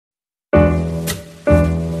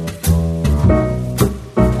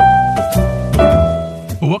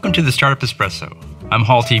Welcome to the Startup Espresso. I'm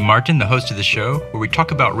Hall T. Martin, the host of the show, where we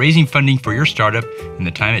talk about raising funding for your startup and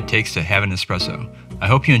the time it takes to have an espresso. I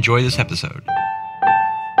hope you enjoy this episode.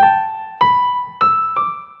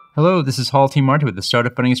 Hello, this is Hall T. Martin with the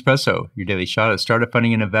Startup Funding Espresso, your daily shot at startup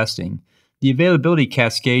funding and investing. The availability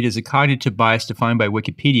cascade is a cognitive bias defined by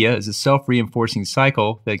Wikipedia as a self-reinforcing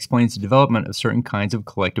cycle that explains the development of certain kinds of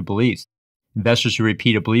collective beliefs. Investors who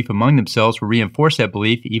repeat a belief among themselves will reinforce that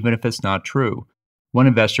belief even if it's not true. One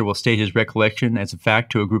investor will state his recollection as a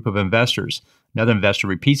fact to a group of investors. Another investor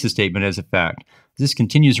repeats the statement as a fact. As this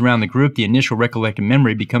continues around the group, the initial recollected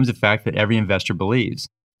memory becomes a fact that every investor believes.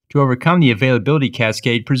 To overcome the availability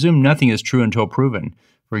cascade, presume nothing is true until proven.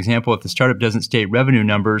 For example, if the startup doesn't state revenue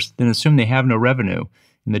numbers, then assume they have no revenue.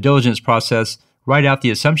 In the diligence process, write out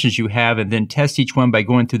the assumptions you have and then test each one by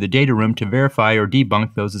going through the data room to verify or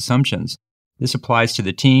debunk those assumptions. This applies to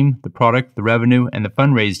the team, the product, the revenue, and the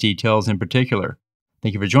fundraise details in particular.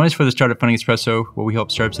 Thank you for joining us for the Startup Funding Espresso, where we help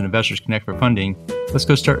startups and investors connect for funding. Let's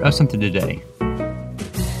go start up something today.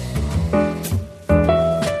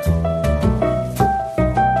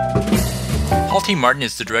 Hall T. Martin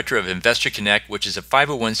is the director of Investor Connect, which is a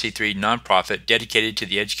 501c3 nonprofit dedicated to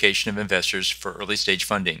the education of investors for early-stage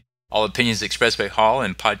funding. All opinions expressed by Hall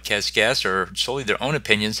and podcast guests are solely their own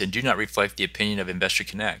opinions and do not reflect the opinion of Investor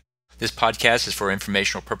Connect. This podcast is for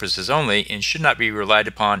informational purposes only and should not be relied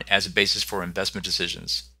upon as a basis for investment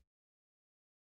decisions.